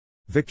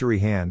Victory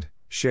hand,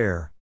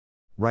 share.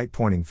 Right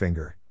pointing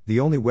finger, the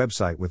only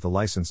website with the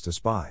license to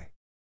spy.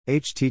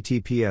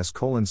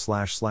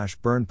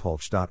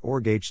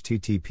 https://burnpulch.org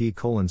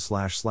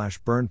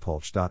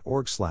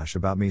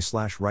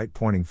http://burnpulch.org/about-me/right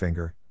pointing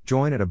finger.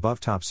 Join at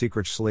above top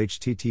secret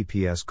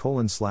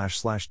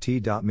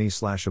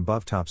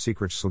https://t.me/above top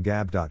secret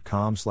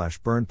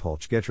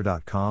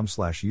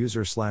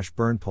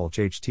gab.com/burnpulch.getter.com/user/burnpulch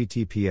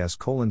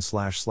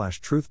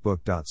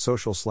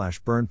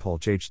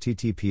https://truthbook.social/burnpulch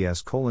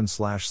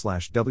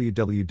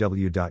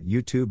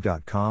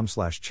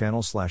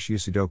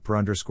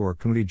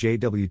https://www.youtube.com/channel/usidokper_community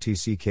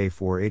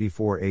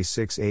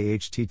jwtck484a6a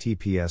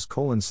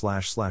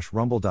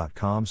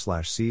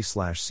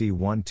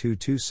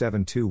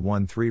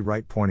https://rumble.com/c/c122721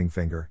 right pointing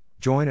finger.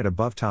 Join at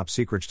above top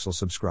secret.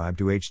 Subscribe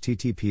to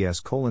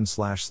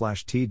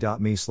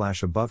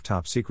https://t.me/above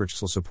top secret.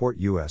 Support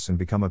us and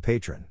become a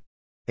patron.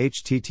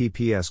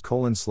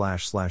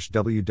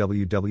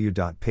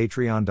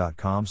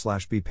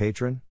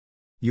 https://www.patreon.com/bepatron.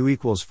 U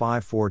equals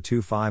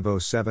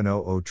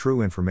 542507000.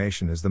 True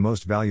information is the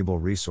most valuable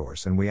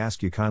resource, and we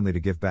ask you kindly to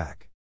give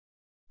back.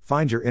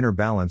 Find your inner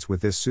balance with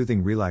this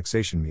soothing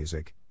relaxation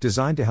music,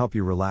 designed to help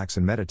you relax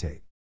and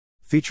meditate.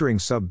 Featuring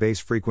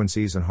sub-bass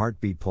frequencies and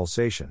heartbeat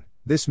pulsation,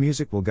 this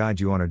music will guide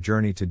you on a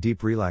journey to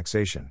deep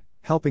relaxation,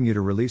 helping you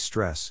to release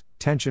stress,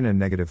 tension, and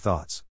negative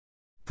thoughts.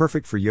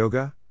 Perfect for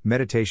yoga,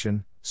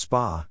 meditation,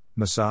 spa,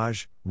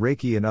 massage,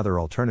 Reiki, and other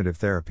alternative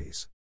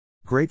therapies.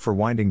 Great for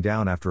winding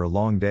down after a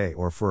long day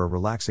or for a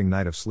relaxing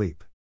night of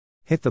sleep.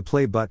 Hit the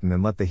play button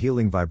and let the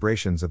healing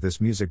vibrations of this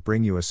music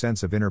bring you a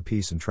sense of inner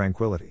peace and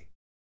tranquility.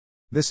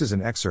 This is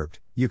an excerpt.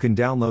 You can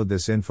download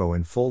this info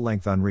in full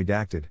length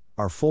unredacted,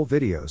 our full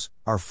videos,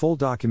 our full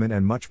document,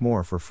 and much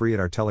more for free at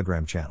our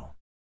Telegram channel.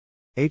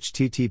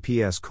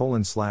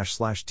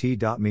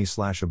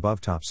 https://t.me/above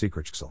top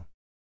secret.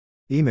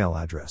 Email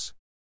address.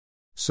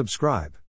 Subscribe.